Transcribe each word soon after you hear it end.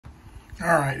All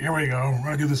right, here we go. We're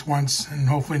gonna do this once and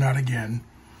hopefully not again.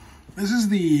 This is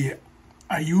the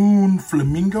Aune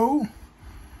Flamingo.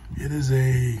 It is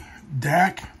a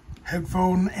DAC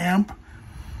headphone amp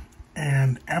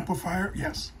and amplifier.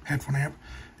 Yes, headphone amp.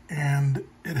 And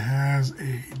it has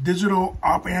a digital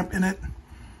op amp in it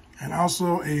and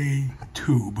also a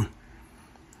tube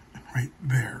right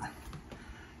there.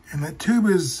 And that tube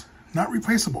is not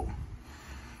replaceable.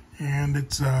 And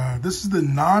it's this is the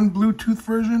non-Bluetooth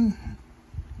version.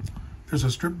 There's a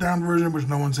stripped down version, which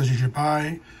no one says you should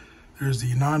buy. There's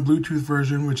the non-Bluetooth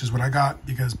version, which is what I got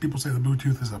because people say the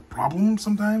Bluetooth is a problem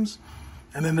sometimes.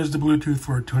 And then there's the Bluetooth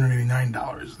for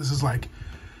 $289. This is like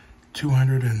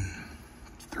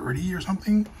 $230 or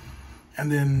something.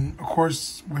 And then, of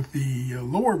course, with the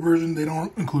lower version, they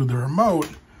don't include the remote.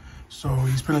 So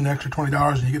you spend an extra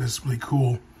 $20 and you get this really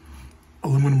cool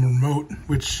aluminum remote,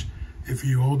 which if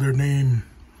you hold their name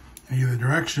in either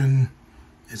direction,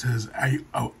 it says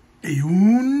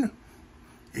Aune,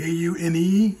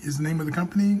 A-U-N-E is the name of the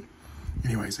company.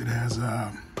 Anyways, it has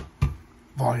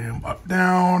volume up,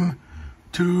 down,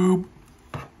 tube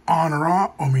on or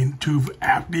off, tube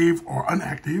active or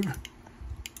inactive.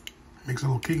 Makes a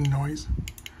little kicking noise.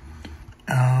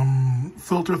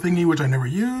 Filter thingy, which I never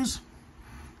use.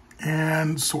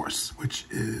 And source, which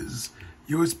is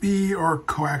USB or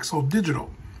coaxial digital.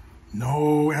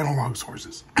 No analog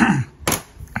sources.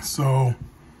 So,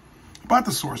 about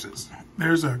the sources,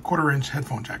 there's a 1/4-inch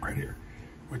headphone jack right here,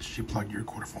 which you plug your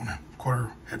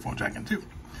quarter headphone jack into.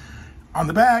 On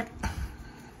the back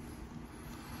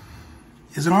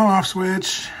is an on-off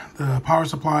switch, the power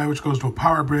supply, which goes to a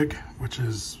power brick, which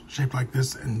is shaped like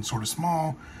this and sort of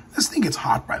small. This thing gets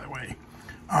hot, by the way.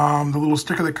 The little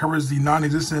sticker that covers the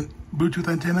non-existent Bluetooth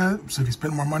antenna. So if you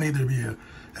spend more money, there'd be a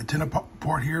antenna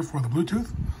port here for the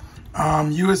Bluetooth.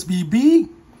 USB-B,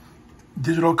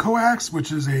 digital coax,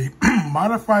 which is a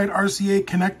modified RCA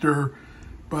connector,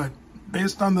 but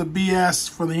based on the BS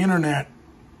for the internet,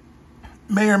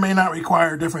 may or may not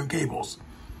require different cables.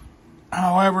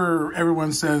 However,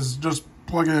 everyone says just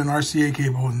plug in an RCA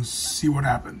cable and see what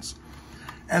happens.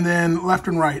 And then left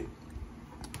and right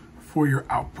for your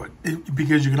output,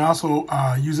 because you can also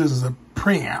use this as a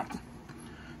preamp.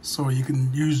 So you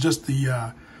can use just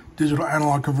the digital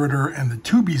analog converter and the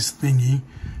tubies thingy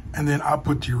and then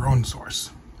output to your own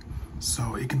source.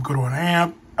 So it can go to an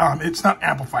amp. It's not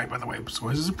amplified, by the way, so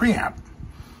this is a preamp.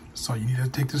 So you need to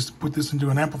take this, put this into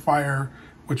an amplifier,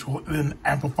 which will then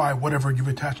amplify whatever you've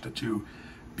attached it to,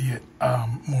 be it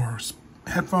more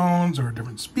headphones or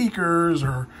different speakers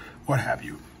or what have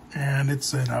you. And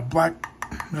it's in a black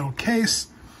metal case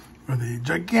with a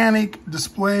gigantic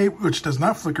display, which does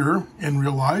not flicker in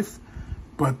real life,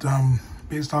 but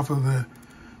based off of the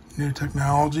new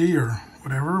technology or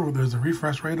whatever, where there's a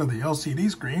refresh rate of the LCD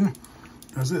screen,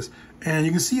 does this. And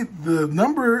you can see the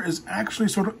number is actually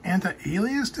sort of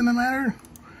anti-aliased in the matter,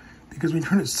 because when you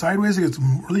turn it sideways, it gets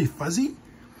really fuzzy.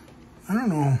 I don't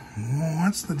know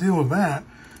what's the deal with that.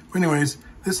 But anyways,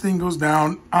 this thing goes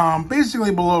down.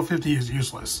 Basically below 50 is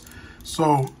useless.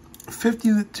 So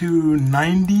 50 to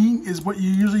 90 is what you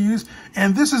usually use.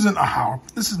 And this isn't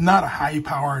this is not a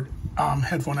high-powered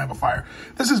headphone amplifier.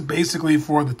 This is basically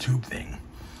for the tube thing.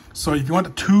 So if you want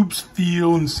the tube's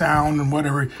feel and sound and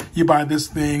whatever, you buy this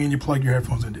thing and you plug your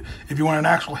headphones into it. If you want an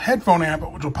actual headphone amp,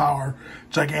 which will power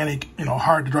gigantic,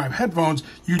 hard to drive headphones,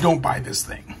 you don't buy this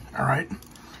thing, all right?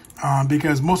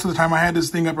 Because most of the time I had this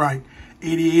thing up like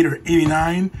 88 or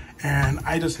 89, and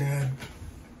I just had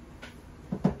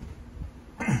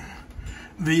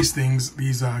these things,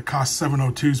 these cost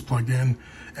 702s plugged in,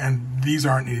 and these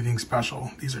aren't anything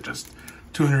special. These are just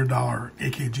 $200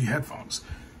 AKG headphones.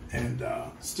 And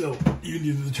still, you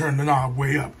need to turn the knob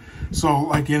way up. So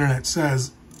like the internet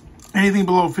says, anything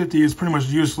below 50 is pretty much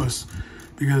useless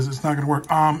because it's not gonna work.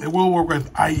 It will work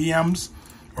with IEMs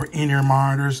or in-ear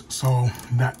monitors, so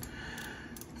that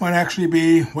might actually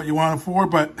be what you want it for,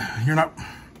 but you're not.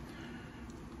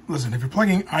 Listen, if you're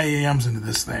plugging IEMs into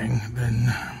this thing,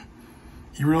 then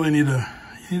you really need to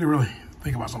really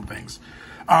think about some things.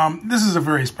 This is a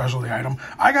very specialty item.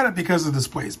 I got it because the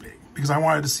display is big, because I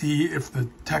wanted to see if the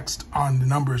text on the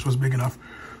numbers was big enough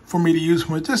for me to use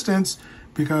from a distance,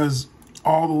 because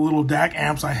all the little DAC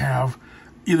amps I have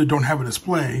either don't have a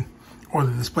display or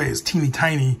the display is teeny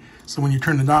tiny. So when you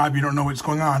turn the knob, you don't know what's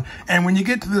going on. And when you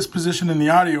get to this position in the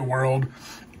audio world,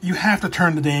 you have to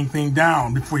turn the dang thing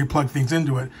down before you plug things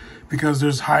into it, because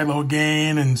there's high-low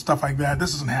gain and stuff like that.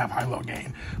 This doesn't have high-low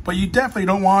gain. But you definitely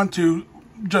don't want to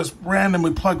just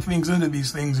randomly plug things into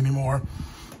these things anymore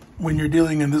when you're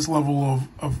dealing in this level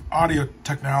of audio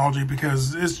technology,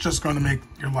 because it's just going to make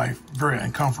your life very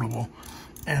uncomfortable.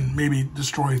 and maybe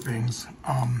destroy things,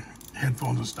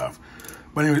 headphones and stuff.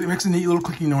 But anyway, it makes a neat little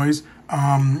clicking noise.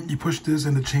 You push this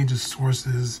and it changes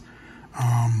sources.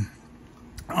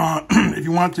 If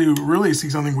you want to really see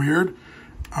something weird,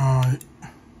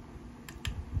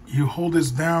 you hold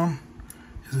this down.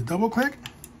 Is it double click?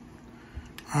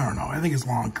 I don't know. I think it's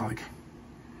long click.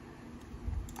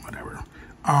 Whatever.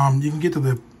 You can get to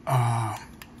the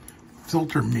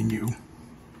filter menu,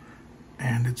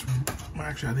 and it's, well,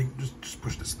 actually, I think just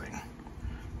push this thing.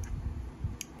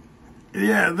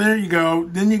 Yeah, there you go.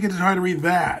 Then you get to try to read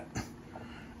that.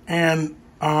 And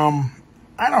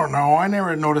I don't know. I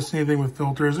never noticed anything with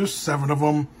filters. There's 7 of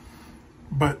them,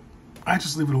 but I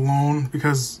just leave it alone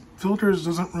because filters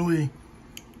doesn't really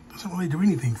do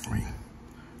anything for me.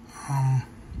 How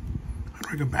do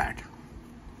I go back?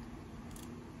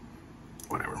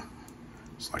 Whatever.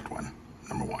 Select one.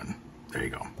 Number 1. There you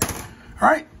go. All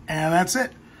right, and that's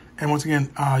it. And once again,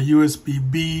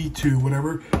 USB-B to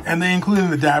whatever. And they include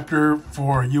an adapter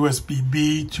for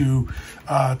USB-B to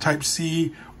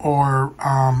Type-C, or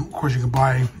of course you can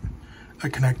buy a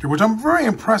connector, which I'm very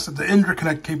impressed at the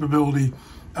interconnect capability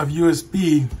of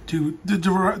USB to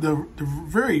the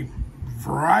very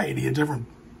variety of different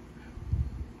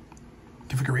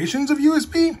configurations of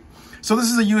USB. So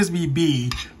this is a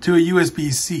USB-B to a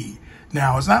USB-C.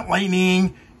 Now, it's not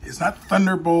Lightning, it's not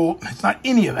Thunderbolt, it's not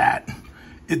any of that.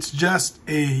 It's just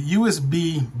a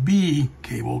USB-B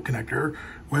cable connector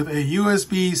with a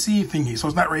USB-C thingy. So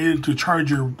it's not rated to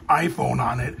charge your iPhone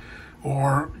on it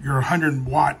or your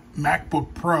 100-watt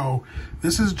MacBook Pro.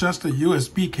 This is just a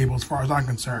USB cable as far as I'm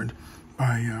concerned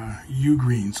by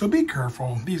Ugreen. So be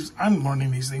careful. I'm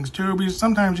learning these things too, because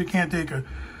sometimes you can't take a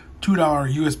 $2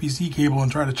 USB-C cable and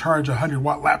try to charge a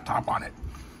 100-watt laptop on it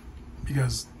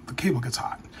because the cable gets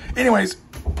hot. Anyways,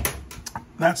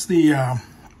 that's the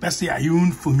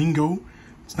Aune Flamingo.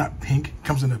 It's not pink. It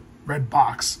comes in a red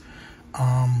box.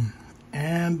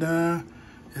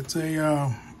 It's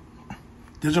a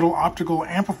digital optical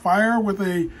amplifier with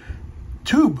a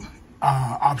tube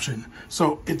option.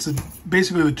 So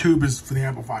basically the tube is for the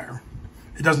amplifier.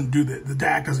 It doesn't do the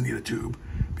DAC doesn't need a tube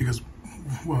because,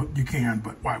 well, you can,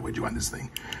 but why would you on this thing?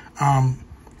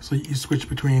 So you switch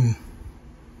between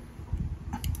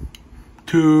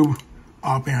tube,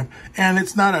 op amp, and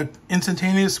it's not an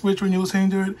instantaneous switch when you're listening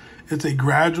to it. It's a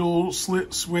gradual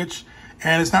slit switch,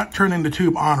 and it's not turning the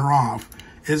tube on or off.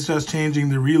 It's just changing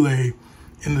the relay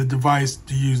in the device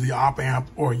to use the op amp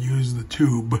or use the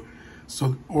tube.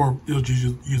 So, or you'll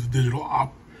use the digital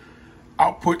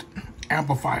output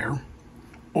amplifier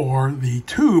or the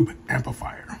tube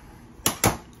amplifier,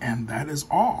 and that is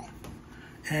all.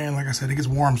 And like I said, it gets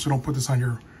warm, so don't put this on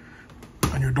your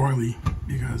doily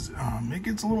because it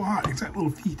gets a little hot. It's got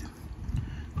little feet.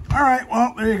 All right,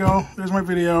 well, there you go. There's my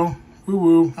video. Woo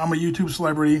woo. I'm a YouTube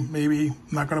celebrity, maybe. I'm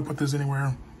not gonna put this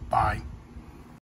anywhere. Bye.